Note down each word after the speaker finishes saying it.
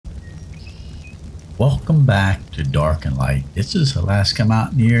Welcome back to Dark and Light. This is Alaska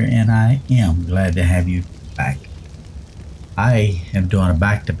Mountaineer, and I am glad to have you back. I am doing a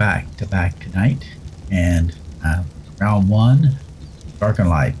back-to-back tonight, and round one, Dark and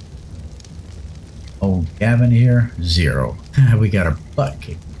Light. Old Gavin here, 0. We got our butt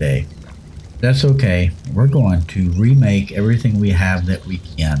kicked today. That's okay. We're going to remake everything we have that we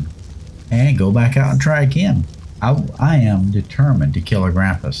can, and go back out and try again. I am determined to kill a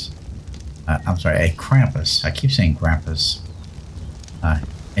Grampus. I'm sorry, a Krampus. I keep saying Grampus.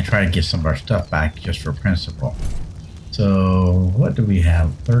 And try to get some of our stuff back just for principle. So, what do we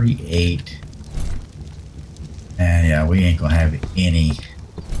have? 38. And yeah, we ain't gonna have any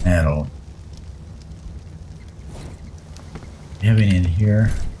metal. You have any in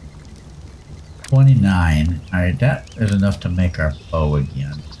here? 29. Alright, that is enough to make our bow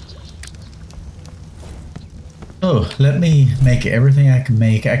again. So let me make everything I can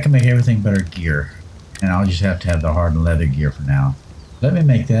make. I can make everything but our gear. And I'll just have to have the hard and leather gear for now. Let me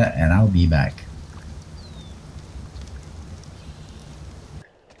make that and I'll be back.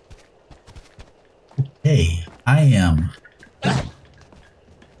 Okay, I am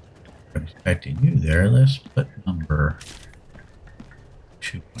expecting you there. Let's put number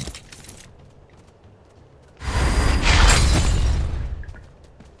 2.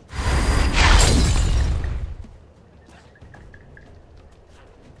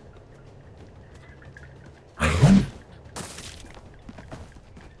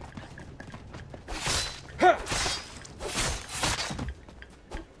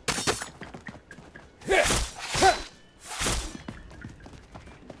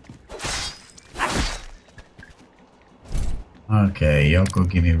 Okay, y'all go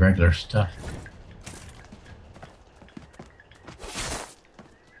give me regular stuff.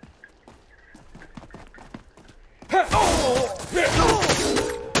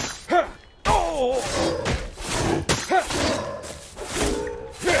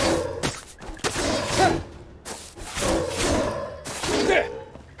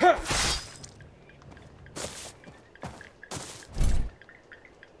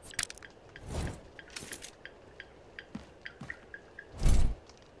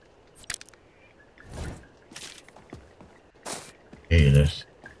 Okay, let's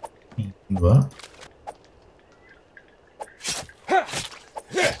clean you up.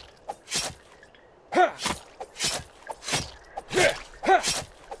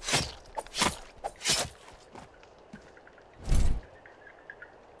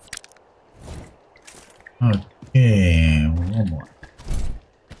 Okay, one more.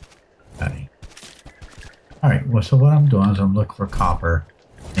 Okay. Alright, well, so what I'm doing is I'm looking for copper,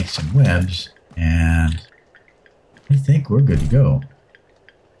 make some webs, and I think we're good to go.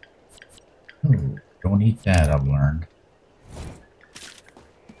 Oh, don't eat that, I've learned.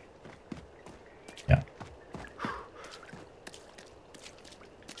 Yeah.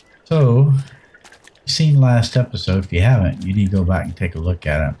 So, you've seen last episode. If you haven't, you need to go back and take a look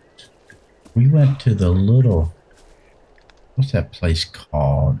at it. We went to the little, what's that place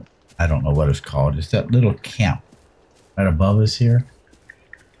called? I don't know what it's called. It's that little camp right above us here.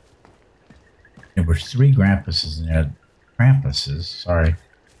 There were 3 Grampuses in there. Grampuses, sorry.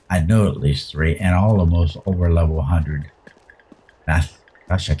 I know at least 3, and all of them was over level 100. Gosh,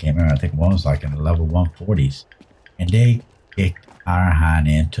 I can't remember. I think one was like in the level 140s. And they kicked our hind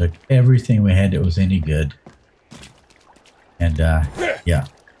end, took everything we had that was any good. And, yeah.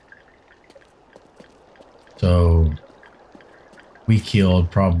 So, we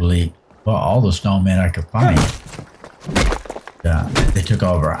killed probably, well, all the snowmen I could find. They took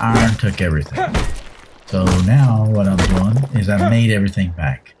all of our iron, took everything. So now what I'm doing is I made everything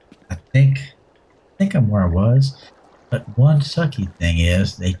back. I think I'm where I was, but one sucky thing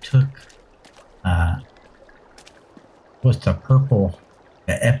is they took what's the purple,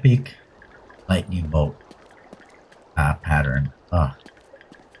 the epic lightning bolt pattern.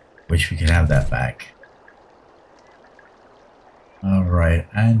 Wish we could have that back. All right,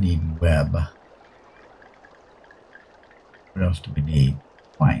 I need web. What else do we need?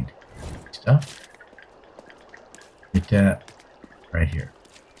 Find stuff. Get that right here.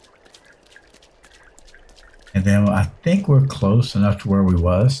 And then I think we're close enough to where we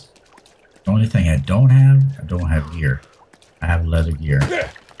was. The only thing I don't have gear. I have leather gear.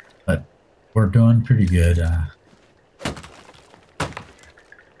 But we're doing pretty good.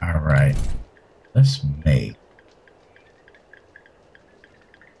 All right. Let's make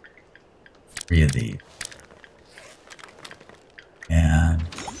 3 of these. And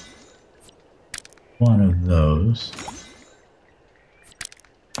 1 of those.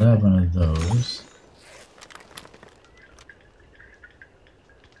 11 of those.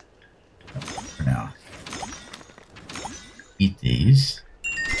 for now. Eat these.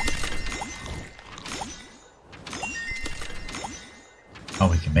 Oh,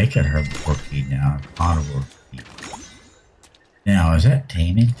 we can make it herbivore feed now. Carnivore feed. Now, is that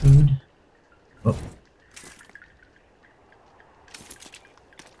taming food? Oh.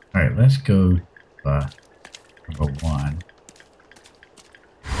 Alright, let's go to number 1.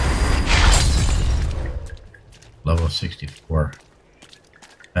 Level 64.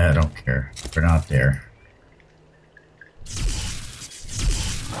 I don't care. We're not there.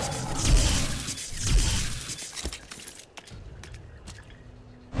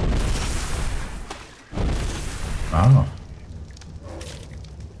 Oh.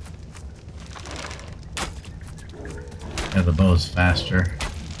 Yeah, the bow's faster.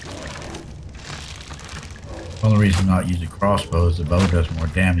 The only reason I'm not using crossbows, the bow does more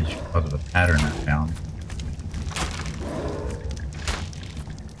damage because of the pattern I found.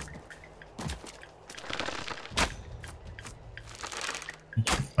 Keep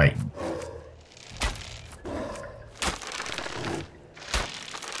fighting.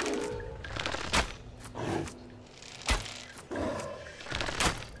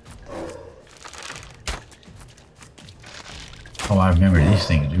 Oh, I remember these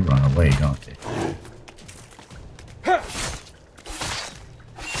things do run away, don't they?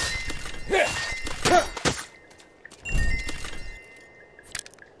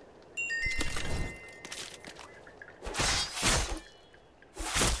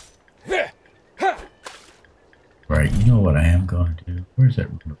 Right, you know what I am going to do? Where's that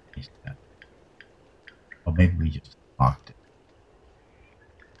rumor piece at? Oh, maybe we just locked it.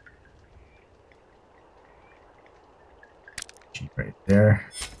 Sheep right there.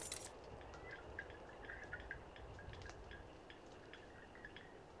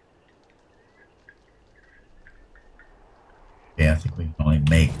 Yeah, I think we can only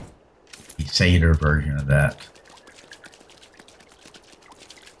make the satyr version of that.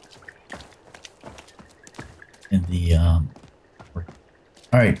 In the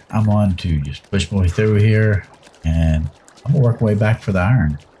alright, I'm on to just push my way through here, and I'm gonna work my way back for the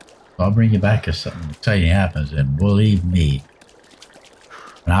iron. So I'll bring you back if something exciting happens, and believe me,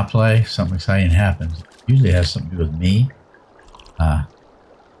 when I play, something exciting happens. It usually has something to do with me.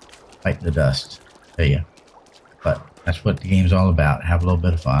 Fighting the dust. Tell you. But that's what the game's all about. Have a little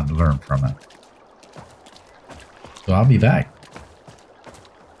bit of fun, learn from it. So I'll be back.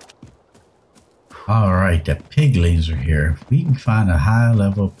 Alright, the piglings are here. If we can find a high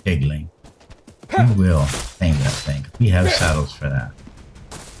level pigling, we will tame that thing. We have saddles for that.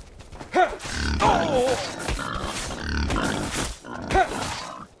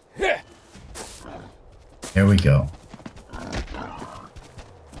 There we go.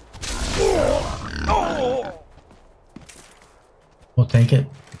 We'll take it.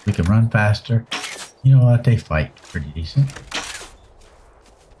 If we can run faster. You know what? They fight pretty decent.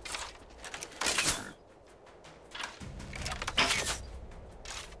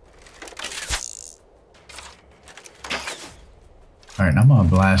 Alright, I'm gonna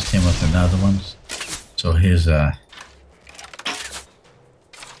blast him with another one. So his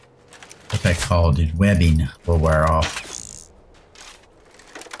what's that called? His webbing will wear off.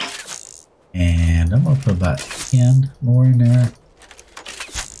 And I'm gonna put about 10 more in there.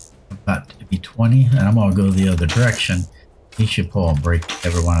 About to be 20, and I'm gonna go the other direction. He should pull and break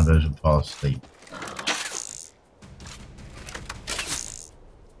every one of those and fall asleep.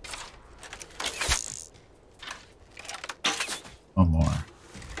 One more.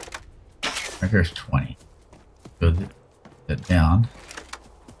 There's 20. Go that down.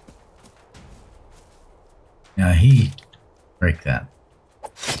 Now he break that.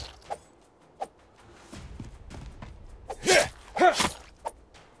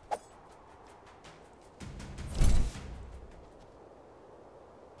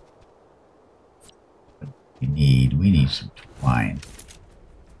 We need some twine.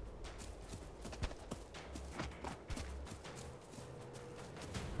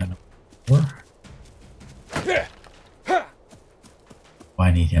 And more.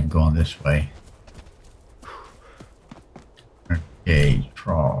 I need him going this way. Okay,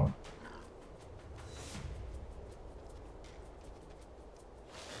 trawl.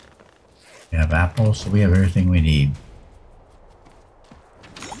 We have apples, so we have everything we need.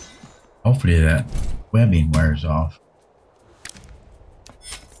 Hopefully that webbing wears off.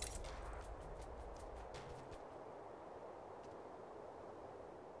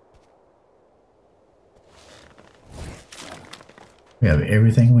 We have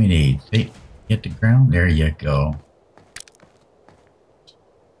everything we need. See, hit the ground. There you go.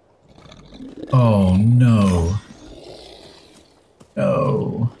 Oh no.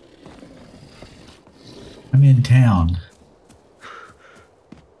 No. in town.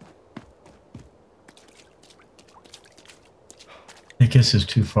 I think this is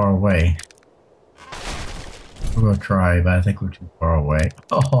too far away. We're gonna try, but I think we're too far away.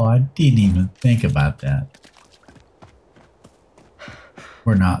 Oh, I didn't even think about that.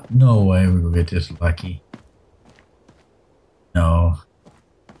 We're not. No way we're gonna get this lucky. No.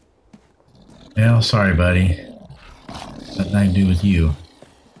 Well, sorry, buddy. Nothing I can do with you.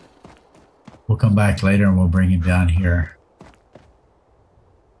 We'll come back later and we'll bring him down here.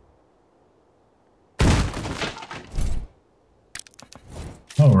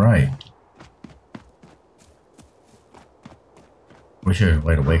 All right. We should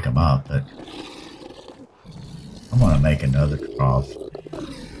wait to wake him up, but I'm gonna make another trough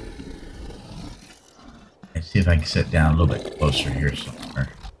and see if I can sit down a little bit closer here somewhere.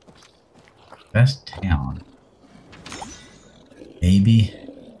 Best town. Maybe.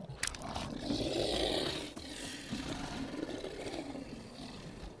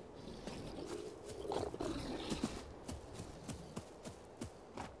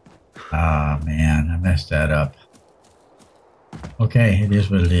 Ah, man, I messed that up. Okay, it is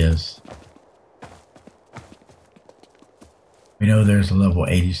what it is. We know there's a level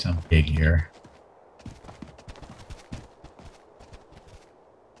 80-some pig here.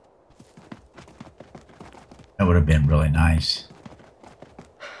 That would have been really nice.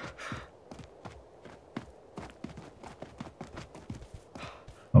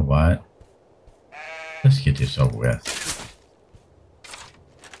 Oh, what? Let's get this over with.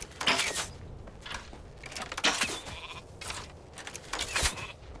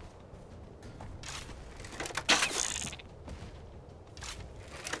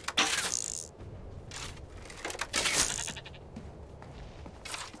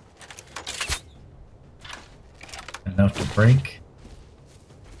 Enough to break.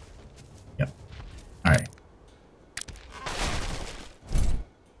 Yep. All right.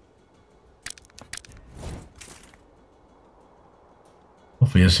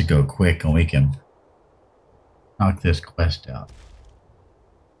 Hopefully this will go quick and we can knock this quest out.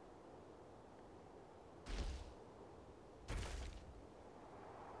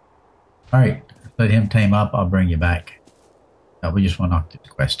 All right. Let him tame up. I'll bring you back. We just want to knock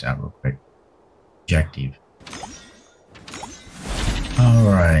this quest out real quick. Objective. All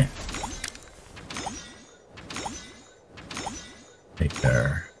right. Take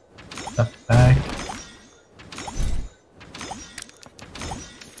their stuff back.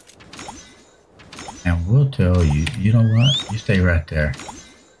 And we'll tell you, you know what? You stay right there.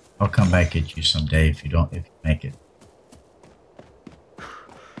 I'll come back at you someday if you make it.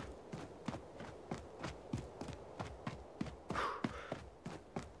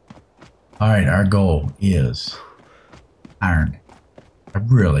 All right, our goal is iron. I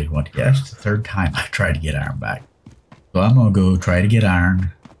really want to get, that's the third time I tried to get iron back. So I'm going to go try to get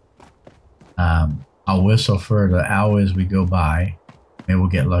iron. I'll whistle for the owl as we go by. Maybe we'll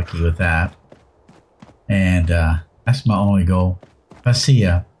get lucky with that. And that's my only goal. If I see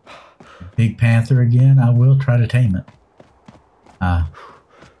a big panther again, I will try to tame it.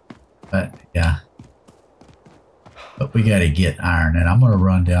 But yeah. But we got to get iron. And I'm going to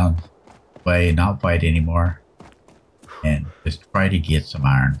run down the way and not fight anymore. And just try to get some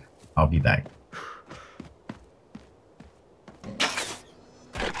iron. I'll be back.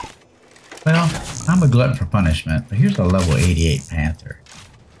 Well, I'm a glutton for punishment, but here's a level 88 Panther.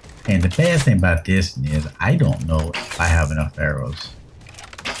 And the bad thing about this is I don't know if I have enough arrows.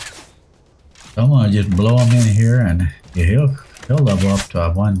 So I'm going to just blow him in here and he'll level up to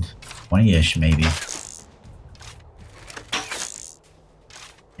 120-ish maybe.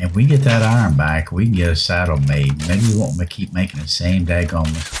 If we get that iron back, we can get a saddle made. Maybe we won't keep making the same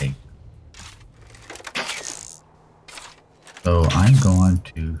daggone mistake. So I'm going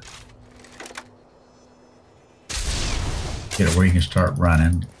to get it where you can start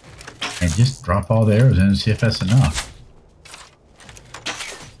running and just drop all the arrows in and see if that's enough.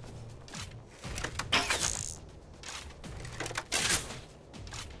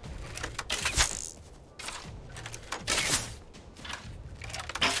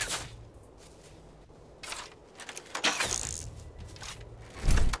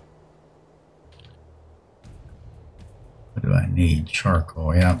 What do I need?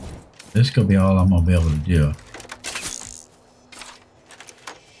 Charcoal, yeah. This could be all I'm going to be able to do.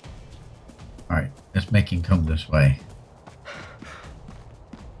 Alright, let's make him come this way.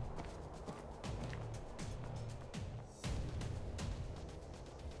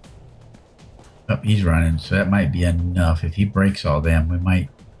 Oh, he's running, so that might be enough. If he breaks all them, we might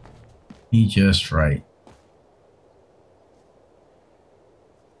be just right.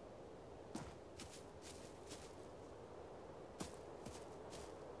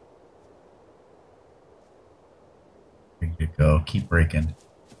 go. Keep breaking.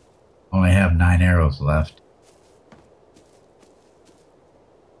 Only have 9 arrows left.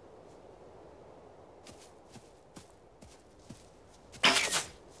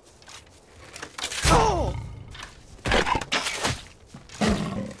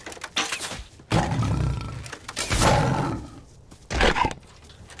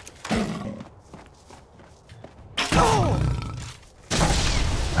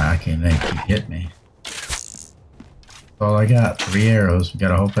 I can't let it keep hitting me. That's all I got. 3 arrows. We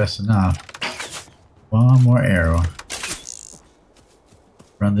gotta hope that's enough. One more arrow.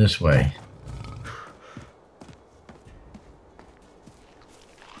 Run this way.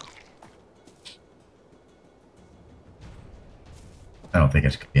 I don't think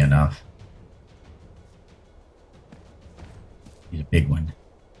it's gonna be enough. He's a big one.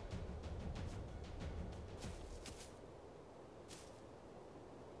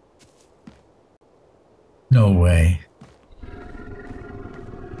 No way.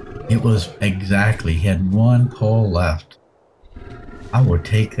 It was exactly, he had 1 pole left. I would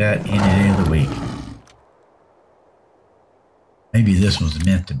take that any day of the week. Maybe this was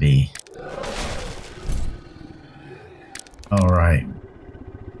meant to be. Alright.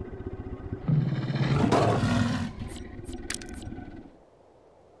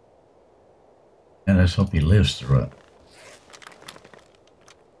 And let's hope he lives through it.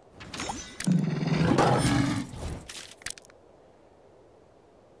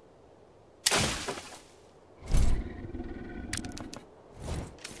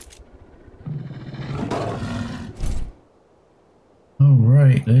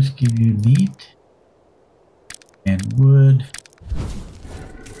 Alright, let's give you meat and wood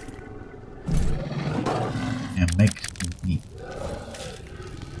and make some meat.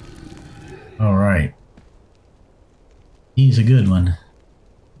 Alright. He's a good one.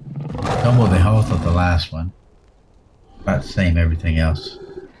 Double the health of the last one. About the same everything else.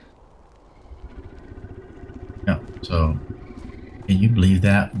 Yep, so can you believe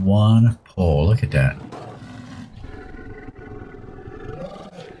that? 1 pole. Look at that.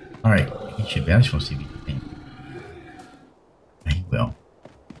 Alright, he should be. I just want to see if he can. He will.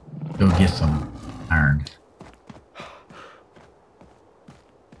 Go get some iron.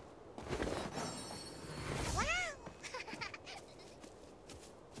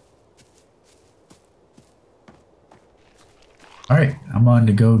 Alright, I'm on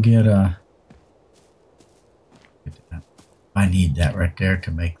to go get I need that right there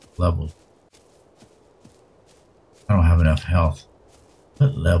to make the level. I don't have enough health.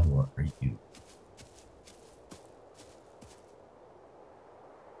 What level are you?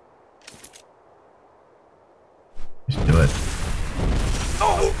 Let's do it.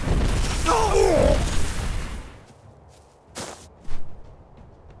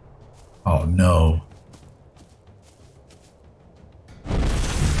 Oh no.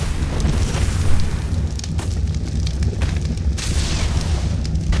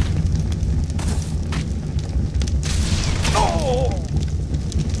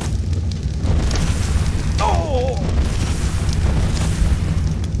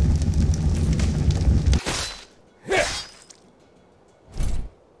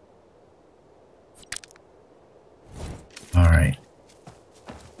 Alright.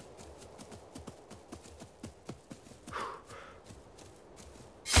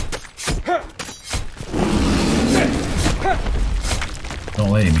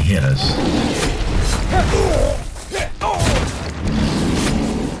 Don't let him hit us.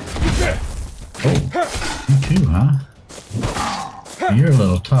 Oh, you too, huh? You're a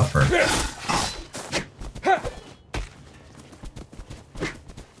little tougher.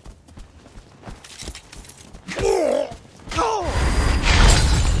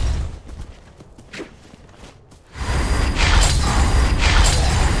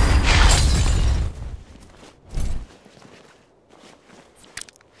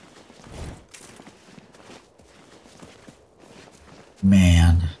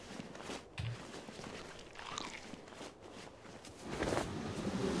 Man.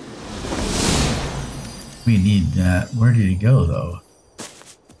 We need that. Where did he go, though?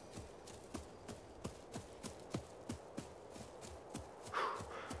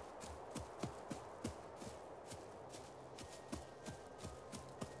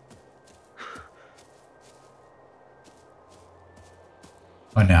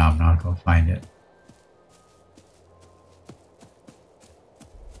 Oh, no, I'm not going to find it.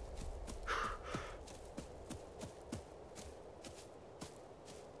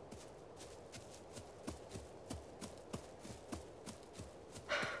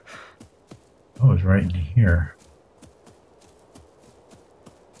 Oh, it's right in here.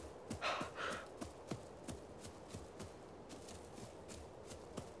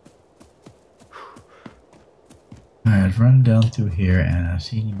 down through here, and I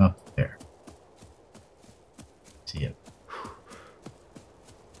seen him up there. See it.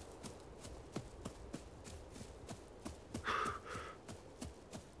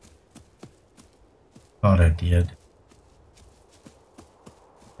 Thought I did.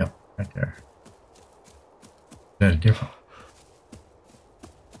 Yep, right there. That's different.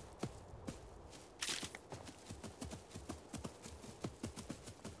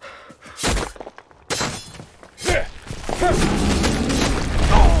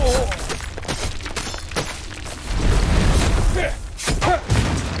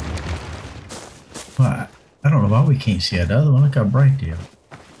 Well, I don't know why we can't see that other one. Look how bright they are.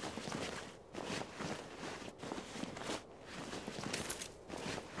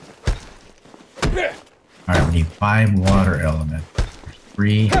 Alright, we need 5 water elements. There's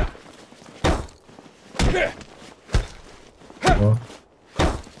 3. 4.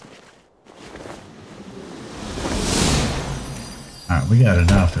 Alright, we got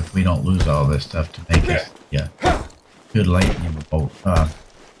enough if we don't lose all this stuff to make us, yeah, good lightning bolt.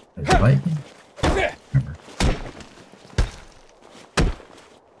 Is it lightning? Remember.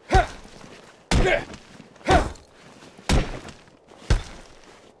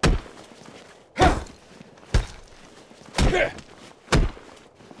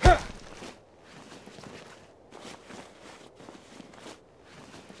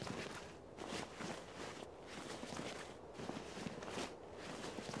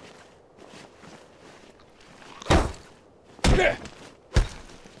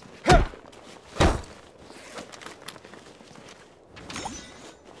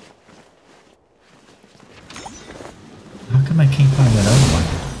 How come I can't find that other one?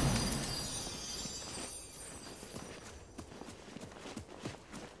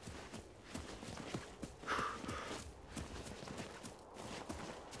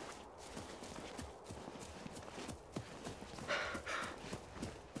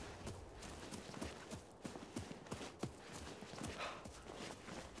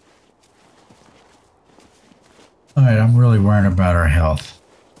 Alright, I'm really worrying about our health.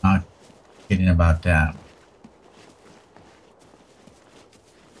 Not kidding about that.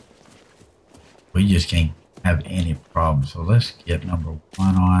 We just can't have any problems. So let's get number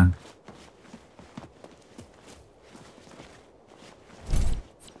 1 on.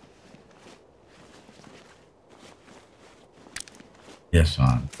 This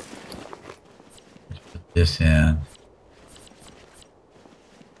on. Let's put this in.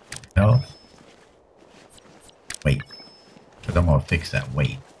 Health. Wait. Because I'm going to fix that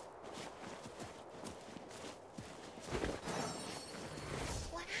weight.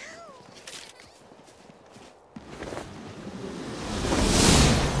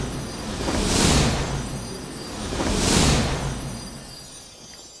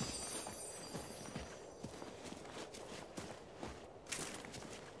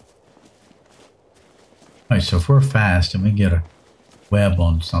 Alright, so if we're fast and we get a web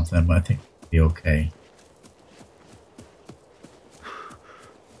on something, I think we'll be okay.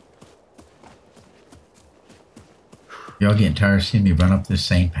 Y'all getting tired of seeing me run up this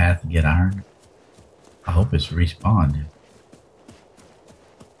same path and get iron? I hope it's respawned.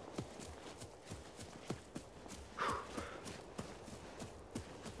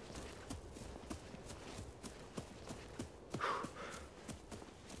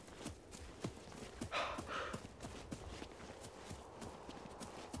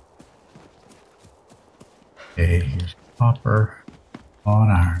 Okay, here's copper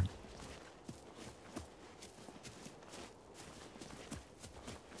on iron.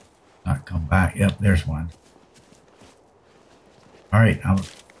 Not come back. Yep, there's one. Alright,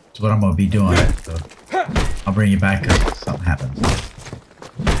 that's what I'm going to be doing. So I'll bring you back if something happens.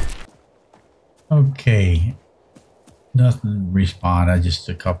 Okay. Nothing respawned. Just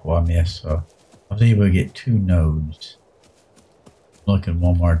a couple I missed. So I was able to get 2 nodes. Looking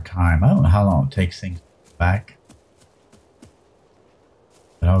one more time. I don't know how long it takes things back.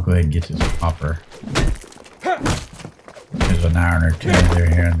 But I'll go ahead and get this copper. There's an iron or 2 there,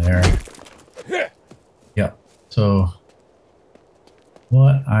 here and there. Yep. So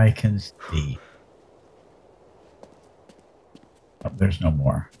what I can see. Oh, there's no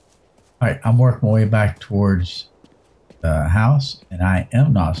more. Alright, I'm working my way back towards the house, and I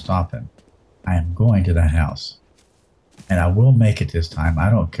am not stopping. I am going to that house. And I will make it this time. I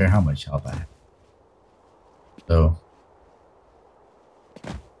don't care how much health I have. So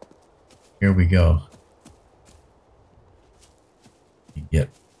here we go. You get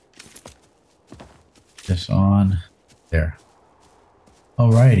this on there.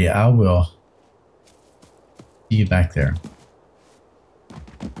 Alrighty, I will see you back there.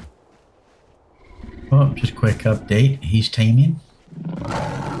 Well, just a quick update. He's taming.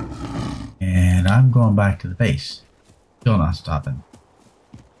 And I'm going back to the base. Still not stopping.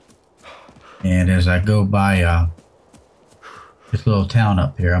 And as I go by this little town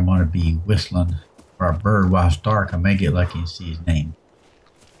up here, I'm going to be whistling for a bird while it's dark. I may get lucky and see his name.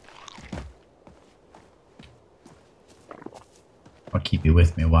 I'll keep you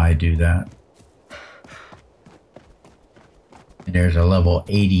with me while I do that. And there's a level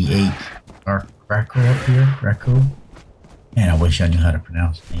 88 dark Raccoon up here. Raccoon. Man, I wish I knew how to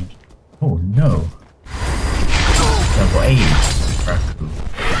pronounce names. Oh no. Level 80 Raccoon.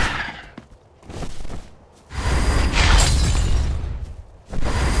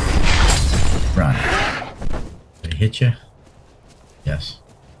 Run. Did it hit you? Yes.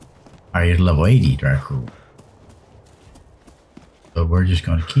 Alright, you're level 80 Raccoon. So we're just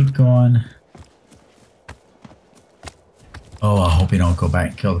going to keep going. Oh, I hope you don't go back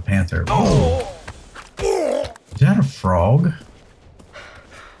and kill the panther. Whoa. Is that a frog?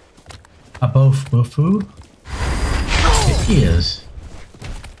 A bofu? It is.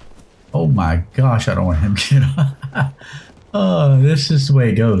 Oh my gosh, I don't want him to get on. Oh, this is the way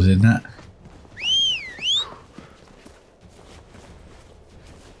it goes, isn't it?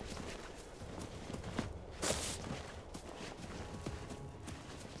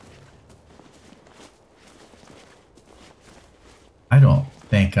 I don't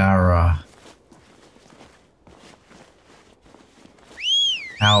think our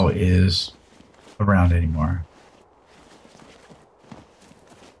owl is around anymore.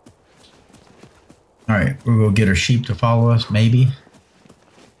 Alright, we're going to get our sheep to follow us, maybe.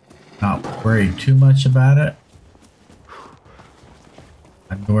 Not worry too much about it.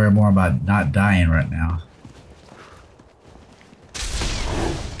 I'm worried more about not dying right now.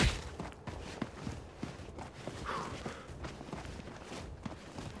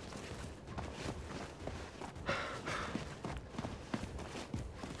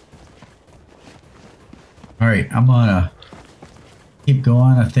 Alright, I'm gonna keep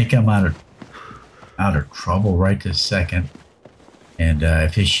going. I think I'm out of trouble right this second. And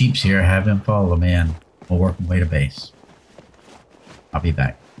if his sheep's here, have him follow me and we'll work my way to base. I'll be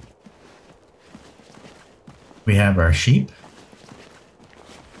back. We have our sheep.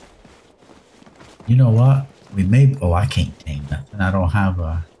 You know what? We may... Oh, I can't tame nothing. I don't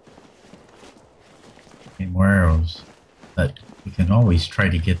have any more arrows. But we can always try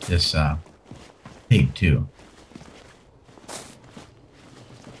to get this pig too.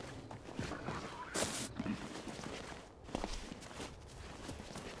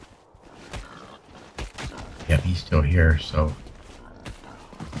 Yep, he's still here, so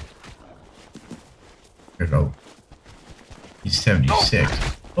here we go. He's 76.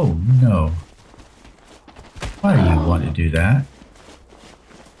 Oh no. Why do you want to do that?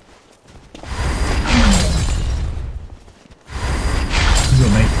 We'll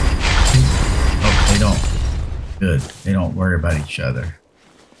make... Oh, they don't. Good. They don't worry about each other.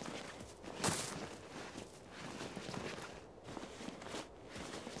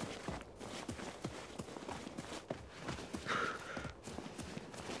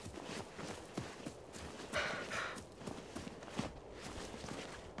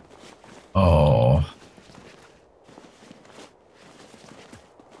 Oh.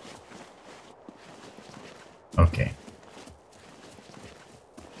 Okay.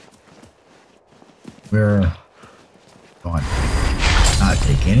 We're going to not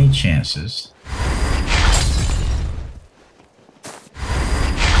take any chances.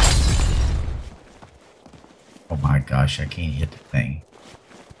 Oh my gosh, I can't hit the thing.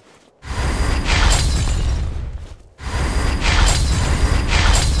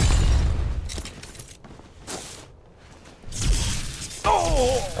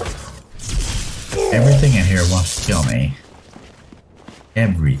 Everything in here wants to kill me.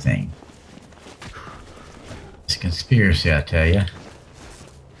 Everything. It's a conspiracy, I tell you.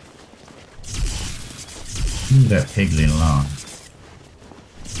 Leave that pigling alone.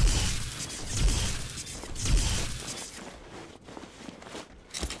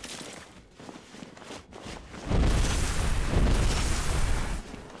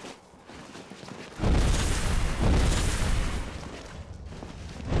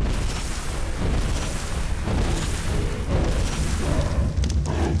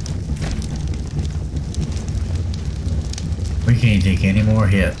 We can't take any more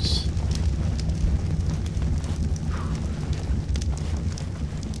hits.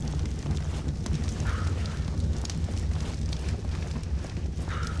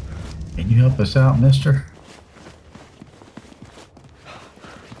 Can you help us out, mister?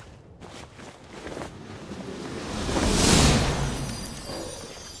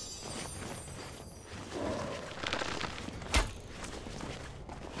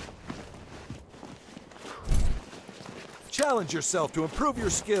 Challenge yourself to improve your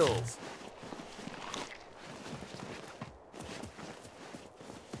skills.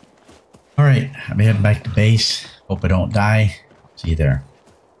 All right, I'm heading back to base. Hope I don't die. See you there.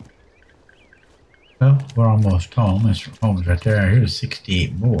 Well, we're almost home. This home's right there. Here's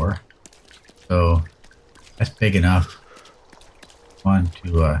 68 more. So that's big enough. Want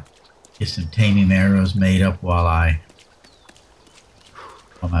to get some taming arrows made up while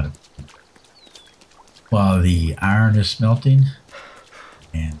while the iron is smelting,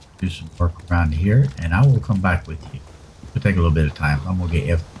 and do some work around here, and I will come back with you. It'll take a little bit of time. I'm gonna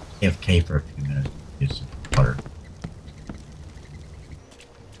get FK for a few minutes. Get some water.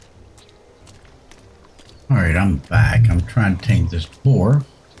 All right, I'm back. I'm trying to tame this boar.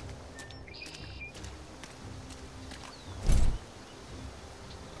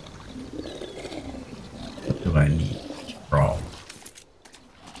 What do I need? Sprawl.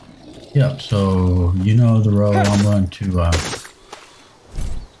 Yep, so you know the road. I'm going to go ahead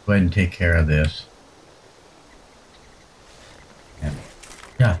and take care of this. And,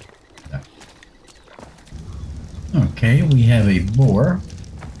 yeah. Okay, we have a boar.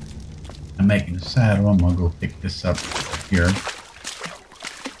 I'm making a saddle. I'm going to go pick this up here.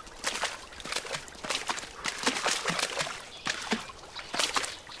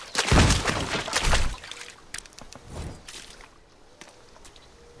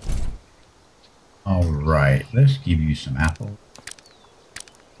 Alright, let's give you some apples.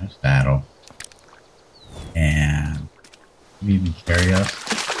 A saddle. And you even carry us.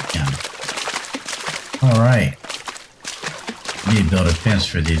 Yeah. Alright. We need to build a fence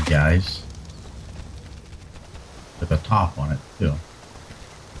for these guys. With a top on it, too.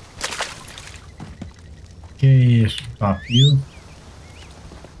 Okay, let's stop you.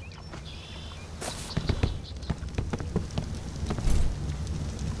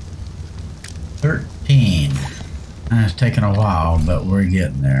 It's taking a while, but we're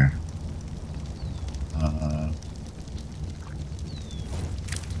getting there.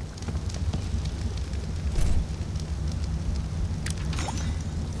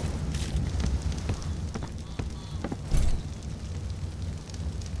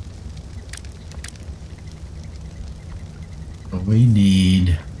 So we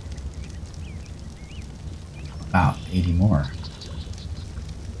need about 80 more.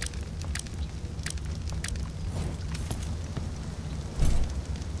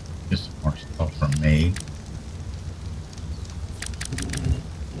 Just some more stuff from me.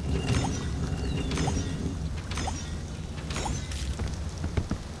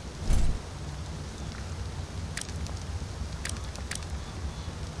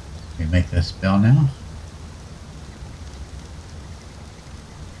 Can we make that spell now?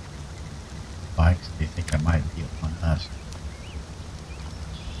 Bikes, they think I might be on us.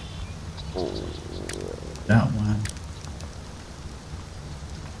 That one.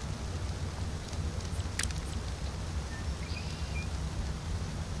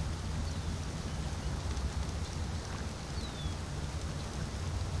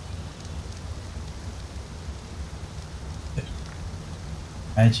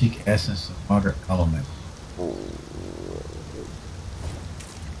 Magic essence of water element.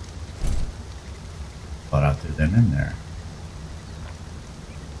 Thought I threw them in there.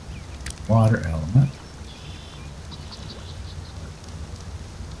 Water element.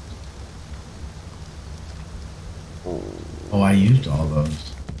 Oh, I used all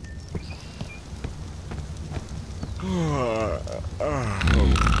those.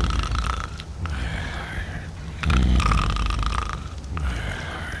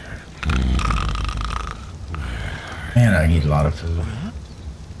 Man, I need a lot of food.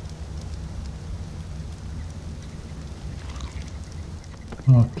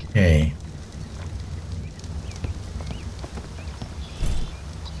 Okay.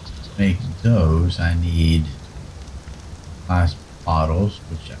 Make those, I need glass bottles,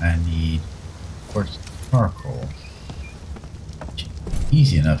 which I need quartz charcoal.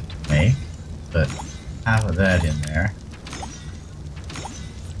 Easy enough to make, but half of that in there.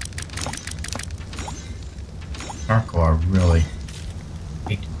 Charcoal, I really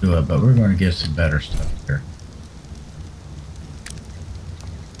hate to do it, but we're going to get some better stuff here.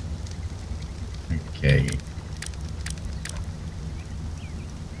 Okay.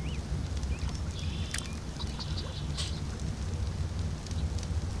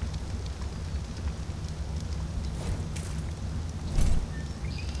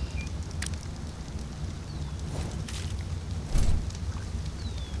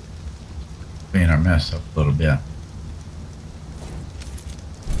 Clean our mess up a little bit.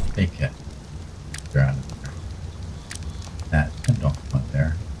 Take it. Get out of there. That don't put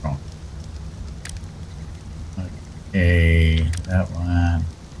there. Wrong. Okay.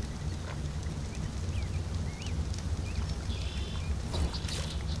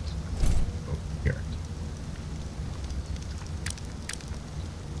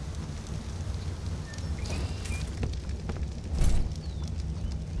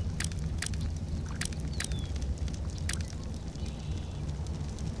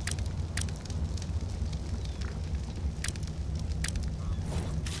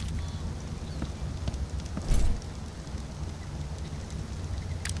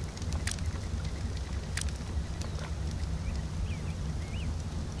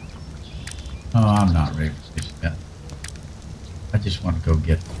 I'm not ready for this yet. I just want to go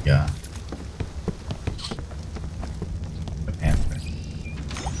get the Panther.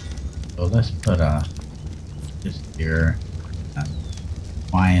 So let's put this here.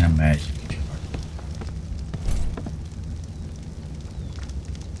 Flying a magic shark.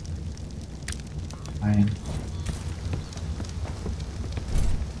 Flying.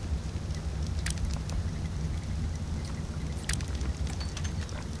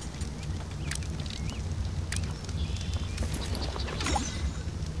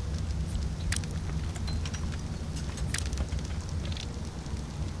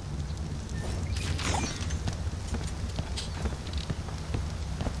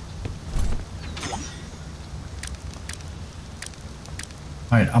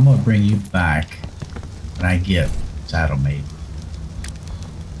 Alright, I'm gonna bring you back when I get saddle made.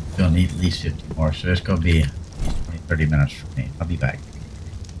 You'll need at least 50 more, so it's gonna be 20-30 minutes for me. I'll be back.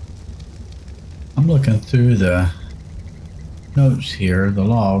 I'm looking through the notes here, the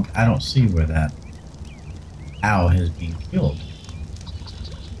log. I don't see where that owl has been killed.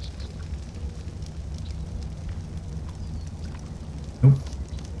 Nope.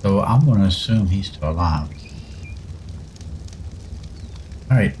 So I'm gonna assume he's still alive.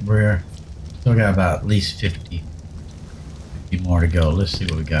 Alright, we're still got about at least 50 more to go. Let's see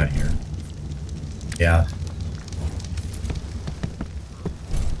what we got here. Yeah.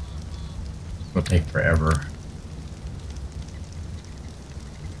 It'll take forever.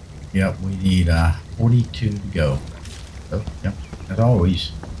 Yep, we need 42 to go. So, yep, as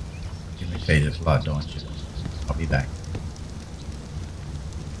always, you may say this a lot, don't you? I'll be back.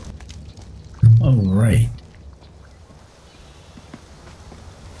 Alright.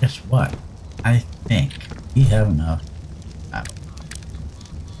 Guess what? I think we have enough saddle.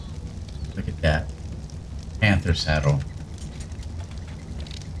 Look at that. Panther saddle.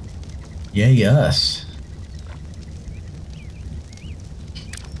 Yay us.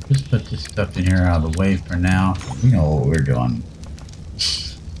 Just put this stuff in here out of the way for now. We know what we're doing.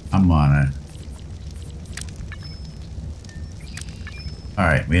 I'm on it.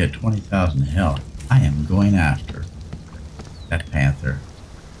 Alright, we had 20,000 health. I am going after that Panther.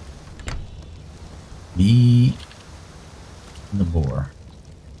 Me and the boar.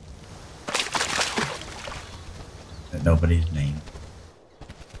 That nobody's name.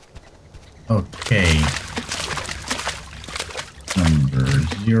 Okay. Number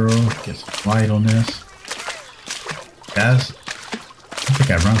 0 gets vitalness. Guys, I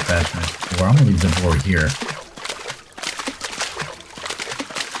think I run faster than before. I'm gonna leave the boar here.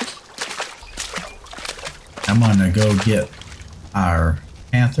 I'm gonna go get our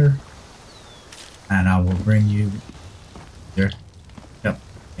Panther. And I will bring you there. Yep.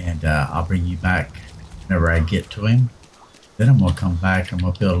 And I'll bring you back whenever I get to him. Then I'm going to come back and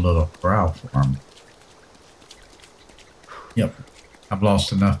we'll build a little corral for him. Yep. I've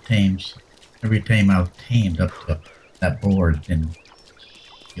lost enough tames. Every tame I've tamed up to that boar has been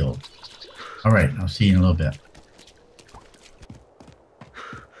killed. Alright, I'll see you in a little bit.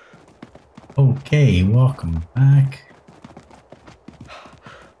 Okay, welcome back.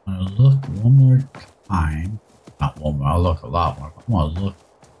 I'm gonna look one more time. Not one more, I'll look a lot more. I'm gonna look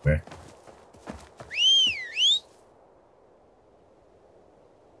quick.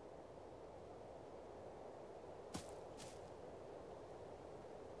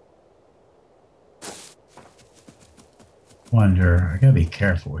 Wonder, I gotta be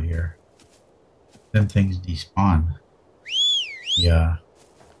careful here. Them things despawn. Yeah.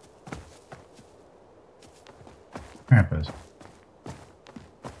 Krampus.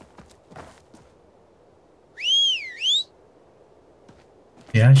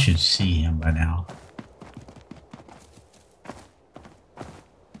 Yeah, I should see him by now.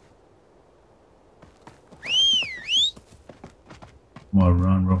 I'm gonna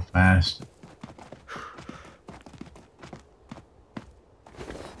run real fast.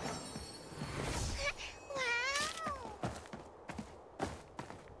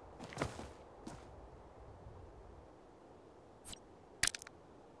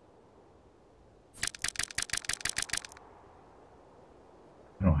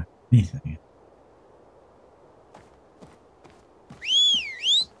 I don't have anything.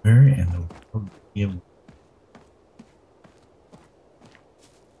 Where in the world do you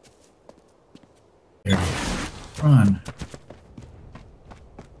there it is. Run.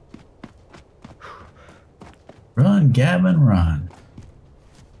 Run, Gavin, run.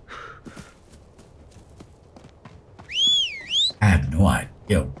 I have no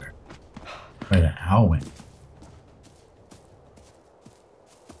idea where the owl went.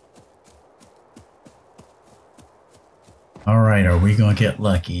 Alright. Alright, are we going to get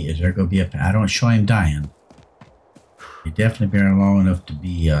lucky? Is there going to be a... I don't show him dying. He's definitely been long enough to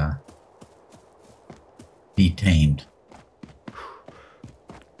be tamed.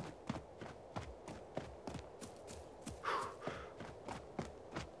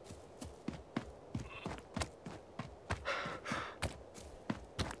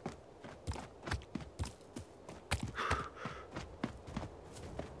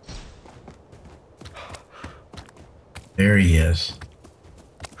 There he is.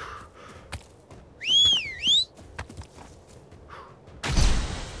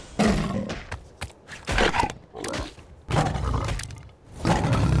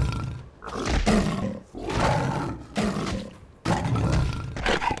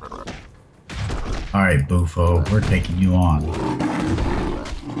 All right, Bufo, we're taking you on.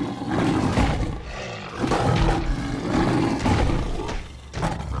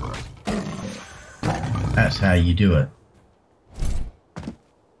 That's how you do it.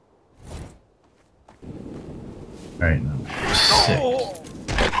 All right, now 6.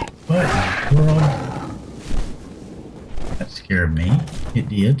 What in the world? That scared me. It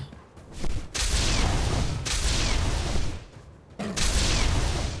did.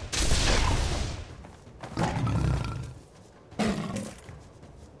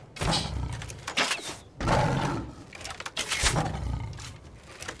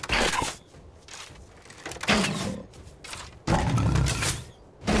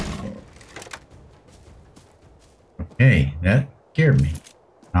 Okay, that scared me.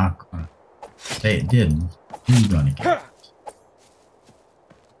 Not gonna say it didn't. Who's gonna get it?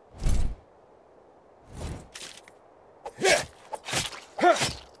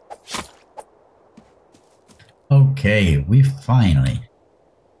 Okay, we finally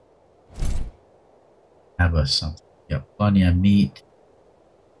have us something. Got plenty of meat.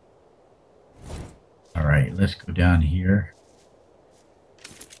 All right, let's go down here.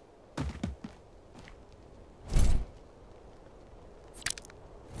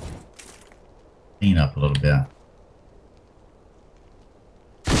 Clean up a little bit.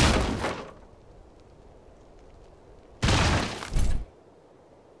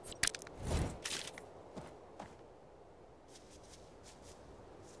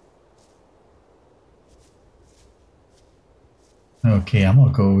 Okay, I'm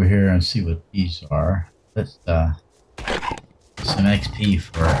gonna go over here and see what these are. Let's get some XP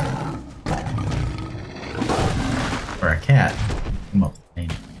for a cat. Come up with me.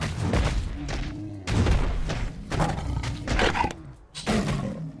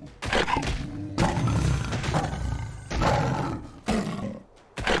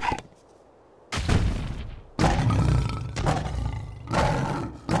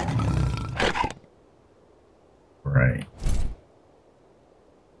 Right.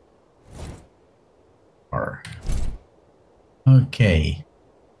 Okay.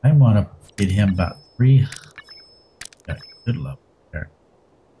 I want to get him about 3. Got a good level there.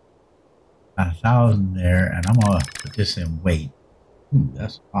 About 1,000 there, and I'm gonna put this in weight. Ooh,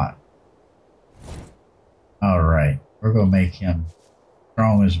 that's hot. All right, we're gonna make him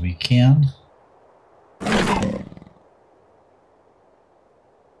strong as we can.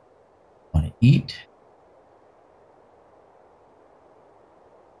 Want to eat.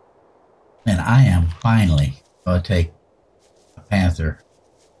 And I am finally going to take a Panther.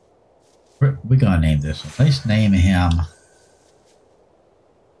 We're going to name this one. Let's name him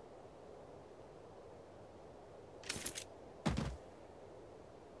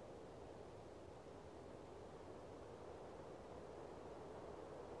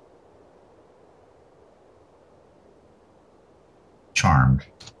Charmed.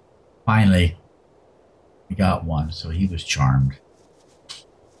 Finally, we got one, so he was charmed.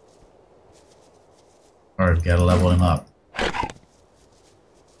 Or we've got to level him up.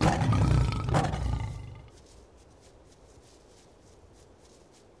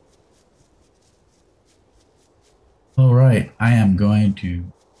 Alright, I am going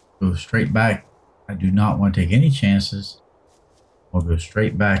to go straight back. I do not want to take any chances. We'll go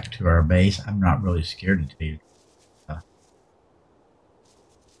straight back to our base. I'm not really scared to tell you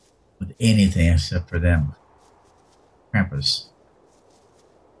with anything except for them. Krampus.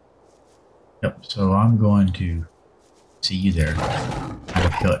 Yep, so I'm going to see you there. I will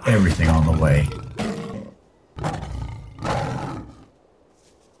kill everything on the way.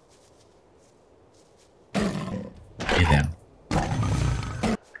 See them.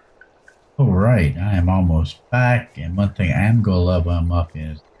 Alright, I am almost back, and one thing I am going to level him up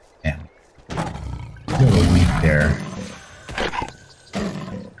is 10. Little weak there.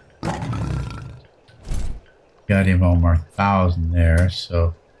 Got him over 1,000 there,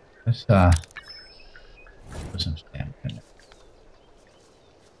 so let's put some stamina in there.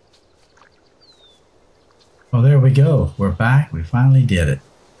 we go. We're back. We finally did it.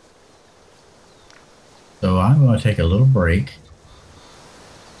 So I'm going to take a little break.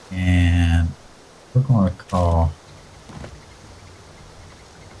 And we're going to call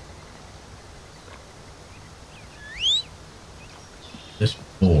this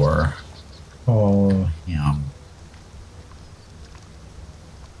boar. Call him.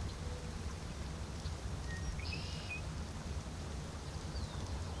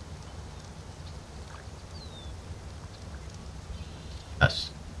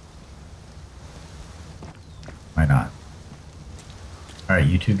 Yes. Why not? Alright,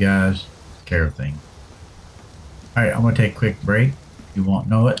 you two guys, take care of things. Alright, I'm going to take a quick break. You won't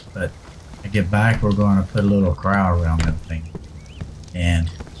know it, but when I get back, we're going to put a little corral around everything. And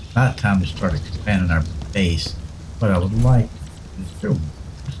about time to start expanding our base. What I would like is to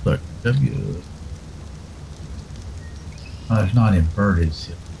just look, W. Oh, it's not inverted,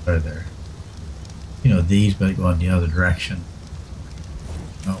 so there. You know, these, but go in the other direction.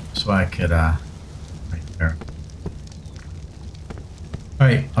 Oh, so I could, right there.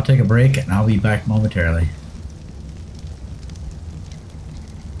 Alright, I'll take a break and I'll be back momentarily.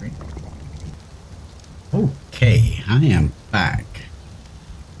 Okay, I am back.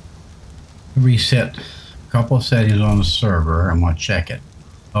 Reset a couple of settings on the server. I'm going to check it.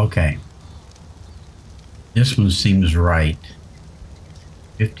 Okay. This one seems right.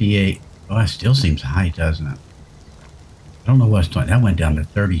 58. Oh, that still seems high, doesn't it? I don't know what's doing. That went down to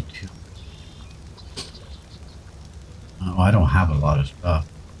 32. Oh, I don't have a lot of stuff.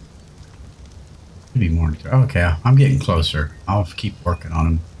 Could be more. Okay, I'm getting closer. I'll keep working on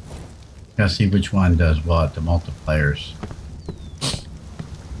them. Gotta see which one does what, the multipliers.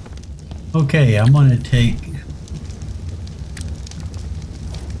 Okay, I'm gonna take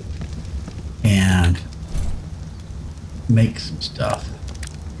and make some stuff.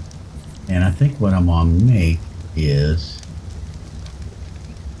 And I think what I'm gonna make is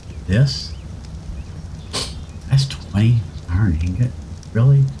this. That's 20 iron ingot.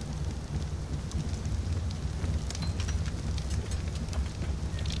 Really?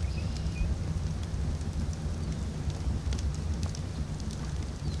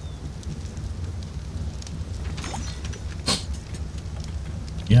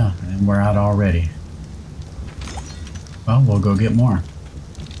 Yeah, and we're out already. Well, we'll go get more.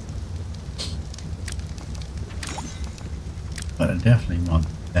 But I definitely want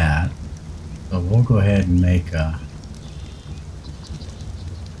that. So we'll go ahead and make is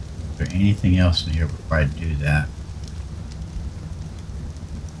there anything else in here before I do that?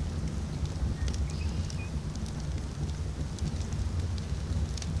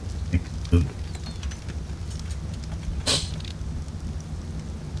 Make a boot.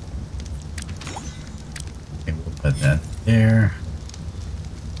 Okay, we'll put that there.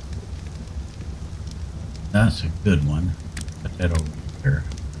 That's a good one. Put that over here.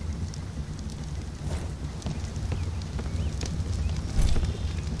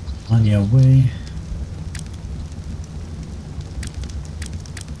 On your way.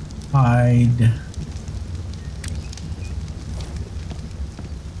 Hide.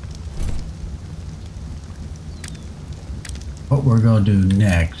 What we're going to do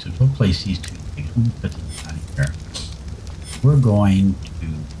next is we'll place these two things. Let me put them down here. We're going to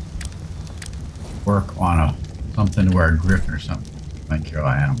work on something where a griffin or something might kill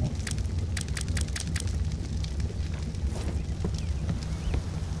an animal.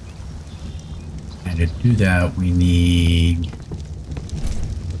 And to do that, we need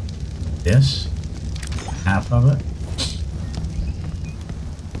this, half of it.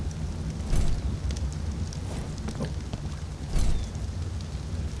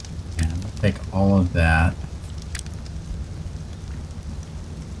 And we'll take all of that.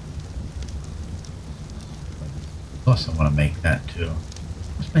 Plus, I want to make that too.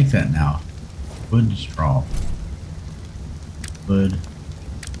 Let's make that now. Wood and straw. Wood,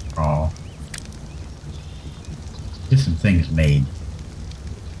 straw. Get some things made.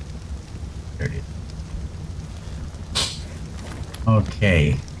 There it is.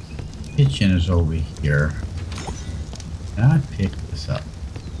 Okay. Kitchen is over here. Can I pick this up?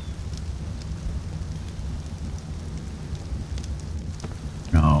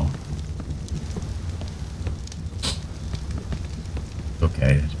 No.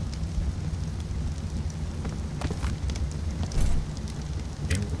 Okay.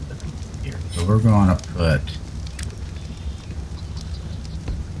 Okay, we'll put it here. So we're going to put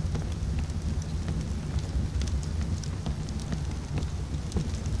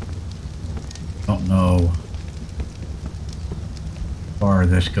don't know how far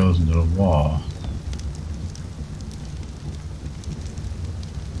this goes into the wall.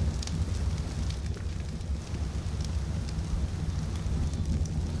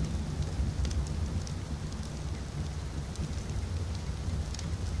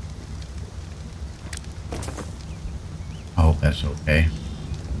 That's okay.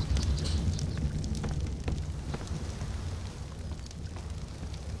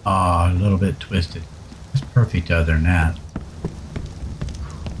 Ah, a little bit twisted. That's perfect other than that.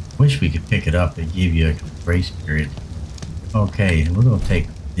 Wish we could pick it up and give you a grace period. Okay, we're going to take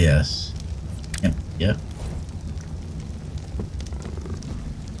this. Yep.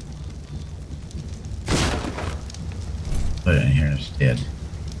 Put it in here instead.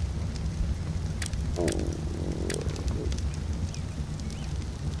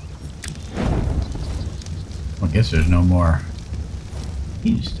 Well, I guess there's no more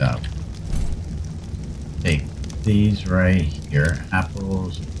heat stuff. Take these right here.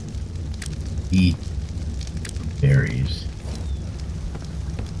 Apples, eat berries.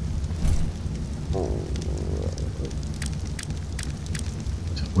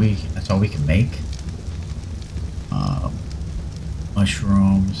 So that's all we can make.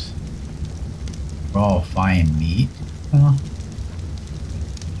 Mushrooms, raw fine meat. Oh,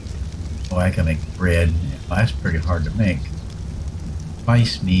 I can make bread. Well, that's pretty hard to make.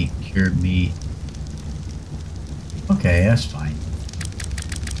 Spice meat, cured meat. Okay, that's fine.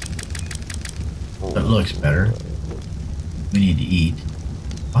 That looks better. We need to eat.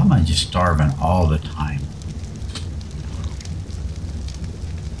 Why am I just starving all the time?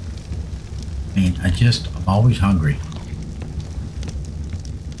 I mean, I'm always hungry.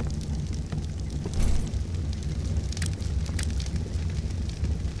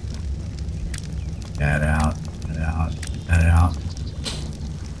 That out, that out, that out.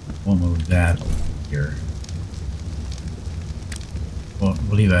 We'll move that over here. We'll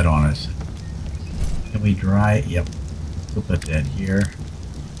leave that on us. Can we dry it? Yep. We'll put that here.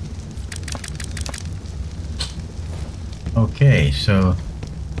 Okay, so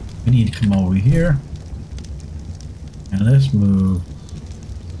we need to come over here. And let's move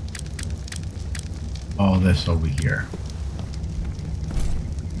all this over here.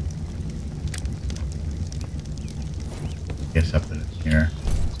 Guess I put it here.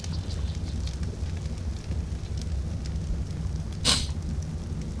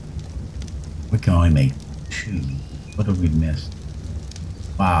 We can only make 2. What have we missed?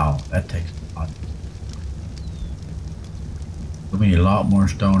 Wow, that takes a lot. We need a lot more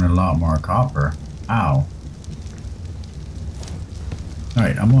stone and a lot more copper. Ow.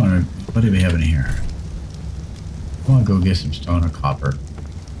 Alright, what do we have in here? I'm gonna go get some stone and copper.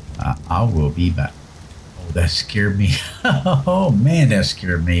 I will be back. Oh, that scared me. Oh man, that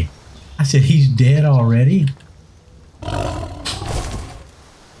scared me. I said, he's dead already?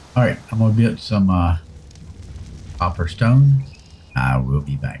 Alright, I'm gonna get some copper stone. I will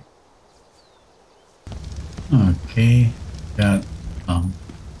be back. Okay, got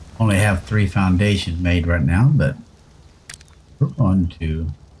only have 3 foundations made right now, but we're going to.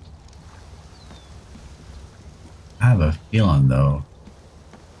 I have a feeling though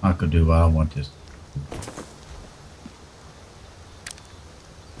I could do what I want this.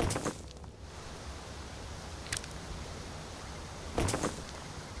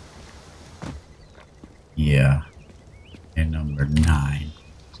 Yeah, and number 9.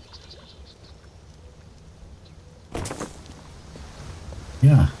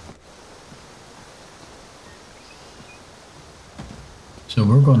 Yeah. So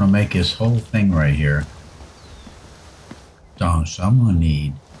we're going to make this whole thing right here. So I'm going to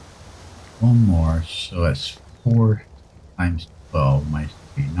need 1 more. So it's 4 times 12 minus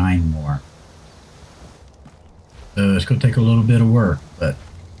 3, 9 more. So it's going to take a little bit of work, but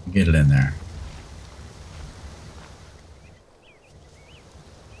we'll get it in there.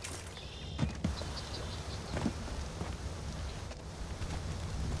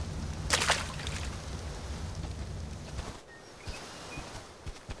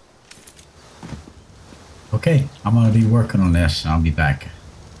 Okay, I'm going to be working on this. I'll be back.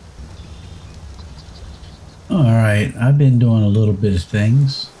 Alright, I've been doing a little bit of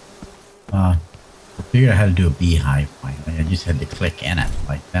things. I figured I had to do a beehive finally. I just had to click in it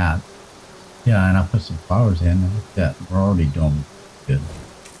like that. Yeah, and I put some flowers in. And look at that. We're already doing good.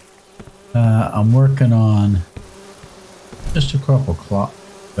 I'm working on just a couple crop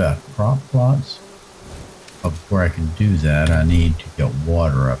plots. Before I can do that, I need to get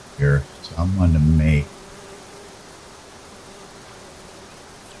water up here. So I'm going to make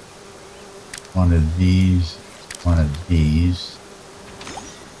one of these, one of these.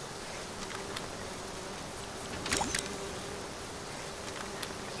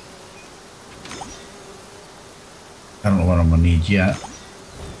 I don't know what I'm gonna need yet,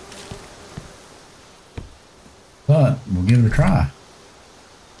 but we'll give it a try.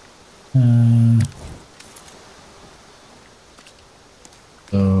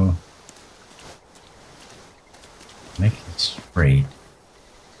 So make it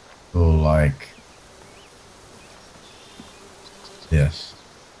this.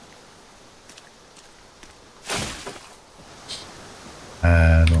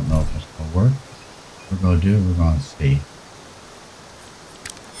 I don't know if it's going to work. What we're going to do, we're going to see.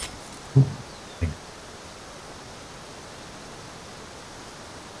 Ooh,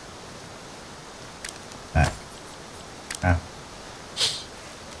 back. Ah.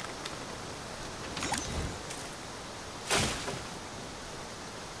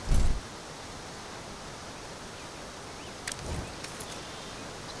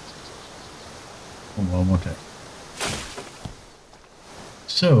 One more time.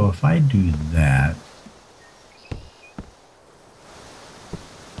 So if I do that,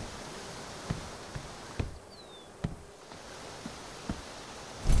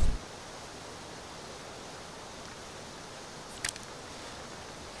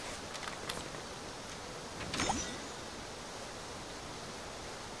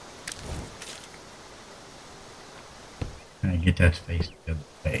 can I get that face the other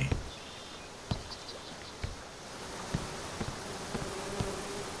way?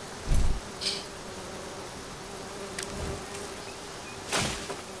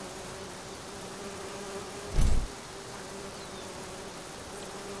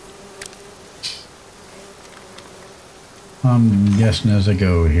 I'm guessing as I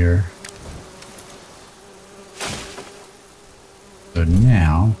go here. So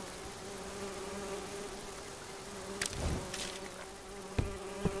now,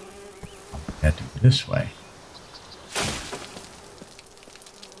 I have to go this way.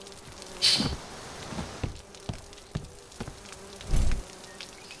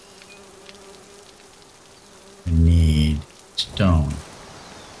 I need stone.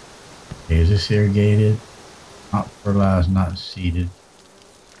 Okay, is this irrigated? Not fertilized, not seeded.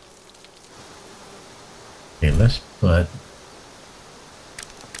 Okay, let's put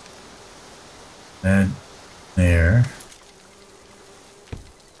that there.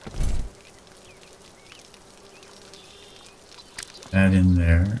 That in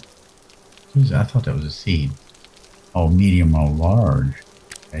there. Jeez, I thought that was a seed. Oh, medium or large.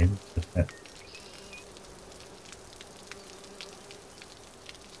 Okay, let's put that.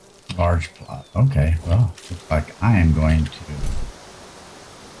 Large plot. Okay, well, looks like I am going to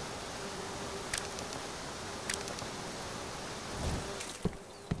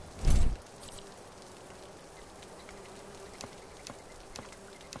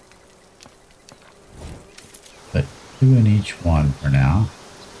put 2 in each one for now.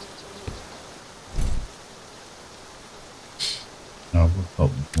 No, we'll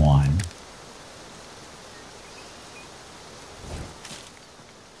put 1.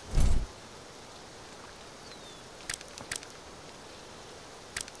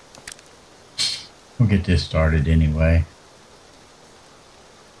 We'll get this started anyway.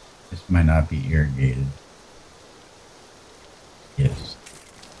 This might not be irrigated. Yes.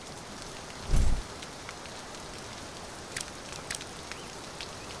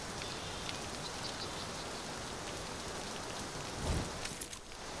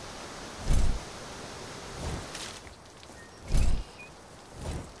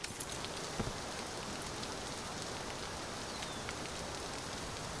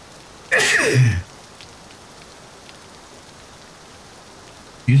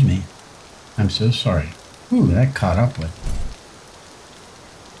 Excuse me. I'm so sorry. Ooh, that caught up with.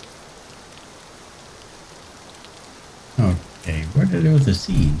 Okay, where did it go with the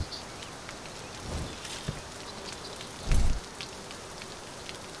seeds?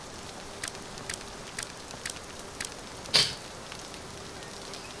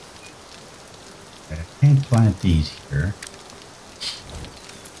 Okay, I can't plant these here.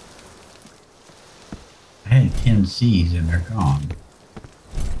 I had 10 seeds and they're gone.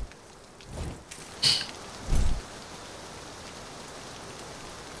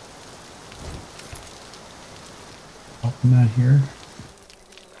 Not here.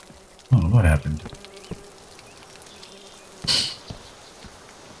 Oh, what happened?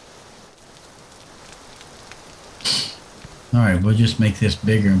 All right, we'll just make this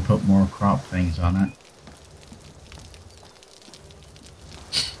bigger and put more crop things on it.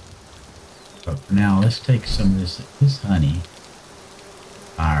 But for now, let's take some of this honey.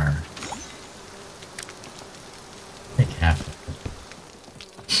 Fire. Take half of it.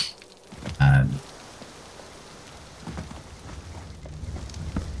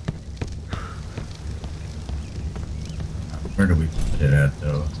 Where do we put it at,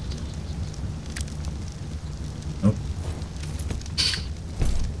 though? Nope.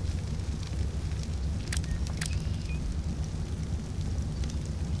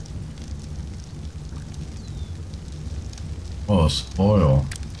 Oh, spoil.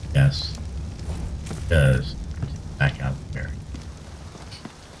 Yes. It does. Back out there.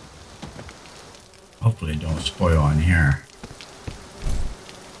 Hopefully it don't spoil on here.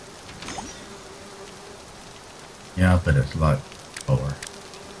 Yeah, but it's a lot lower.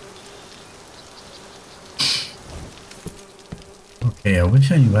 Okay, I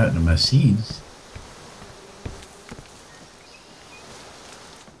wish I knew what happened to my seeds.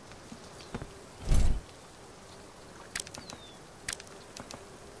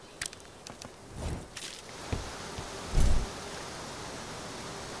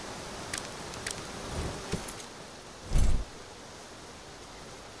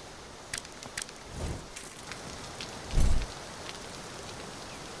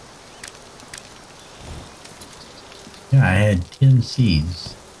 Yeah, I had 10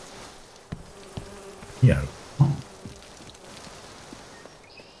 seeds. Yeah. Oh.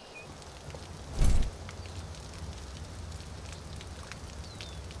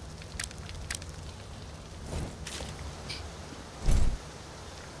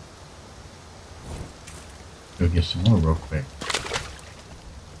 Go get some more real quick.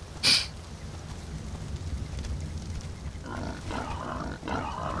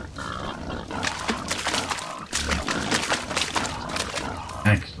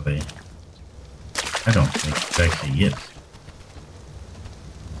 Actually, I don't think it's actually it.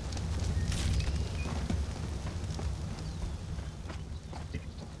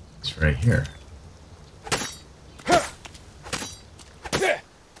 It's right here.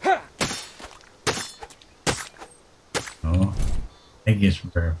 Oh, I guess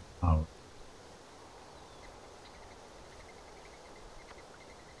very powerful.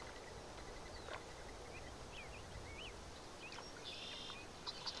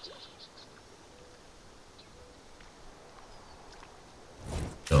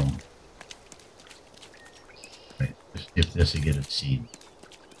 So, right, let's see if this will get a seed.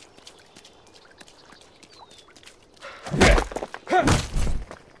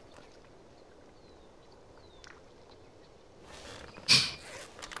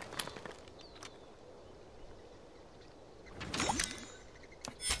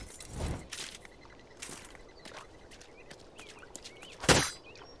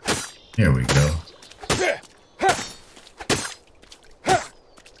 Here we go.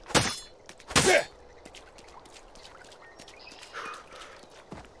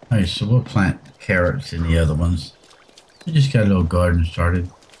 Alright, so we'll plant carrots in the other ones. We just got a little garden started.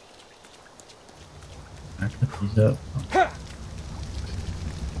 I put these up. Oh.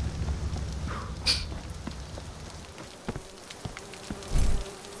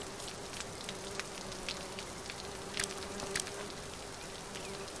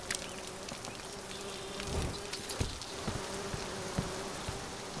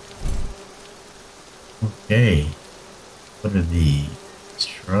 Okay. What are these?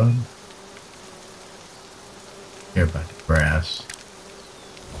 Shrub? Care about the grass.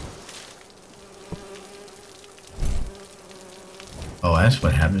 Oh, that's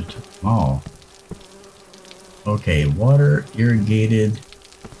what happened to them all. Okay, water irrigated.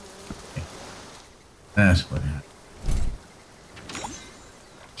 Okay. That's what happened.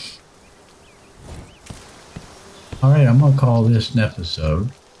 Alright, I'm gonna call this an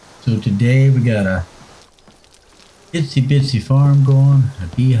episode. So today we got a itsy bitsy farm going, a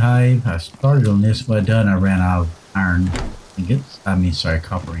beehive. I started on this, but I ran out of iron ingots.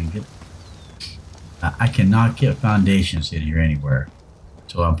 Copper ingot. I cannot get foundations in here anywhere.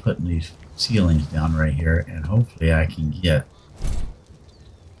 So I'm putting these ceilings down right here, and hopefully I can get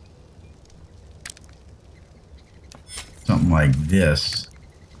something like this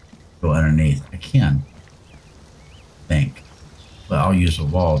go underneath. I can think, but I'll use a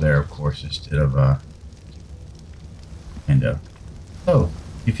wall there, of course, instead of So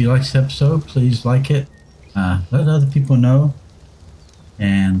if you like this episode, please like it, let other people know,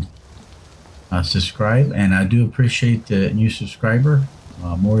 and subscribe. And I do appreciate the new subscriber,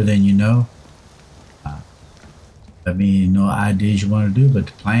 more than you know. I mean, no ideas you want to do, but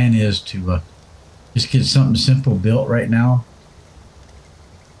the plan is to just get something simple built right now,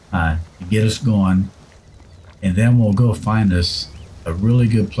 to get us going, and then we'll go find us a really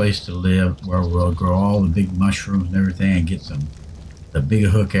good place to live where we'll grow all the big mushrooms and everything, and get the big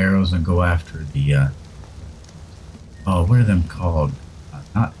hook arrows and go after the oh, what are them called?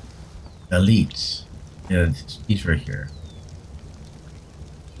 Not elites. Yeah, these right here,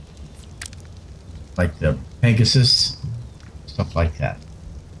 like the Pegasus, stuff like that.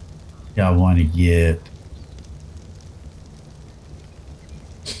 Yeah, I want to get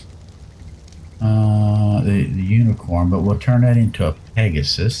the unicorn, but we'll turn that into a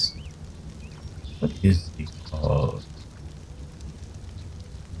Pegasus. What is it called?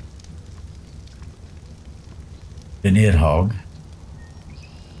 The Nidhogg.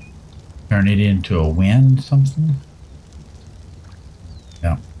 turn it into a wind something.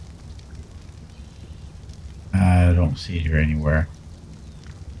 Yeah. I don't see it here anywhere.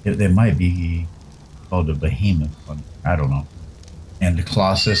 They might be called the behemoth one. I don't know. And the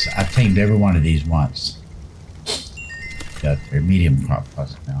Colossus, I've tamed every one of these once. Got their medium crop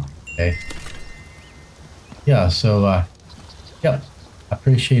plus now. Okay. Yeah, so yep. I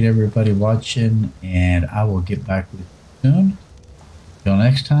appreciate everybody watching, and I will get back with you soon. Till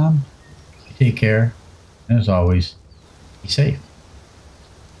next time, take care, and as always, be safe.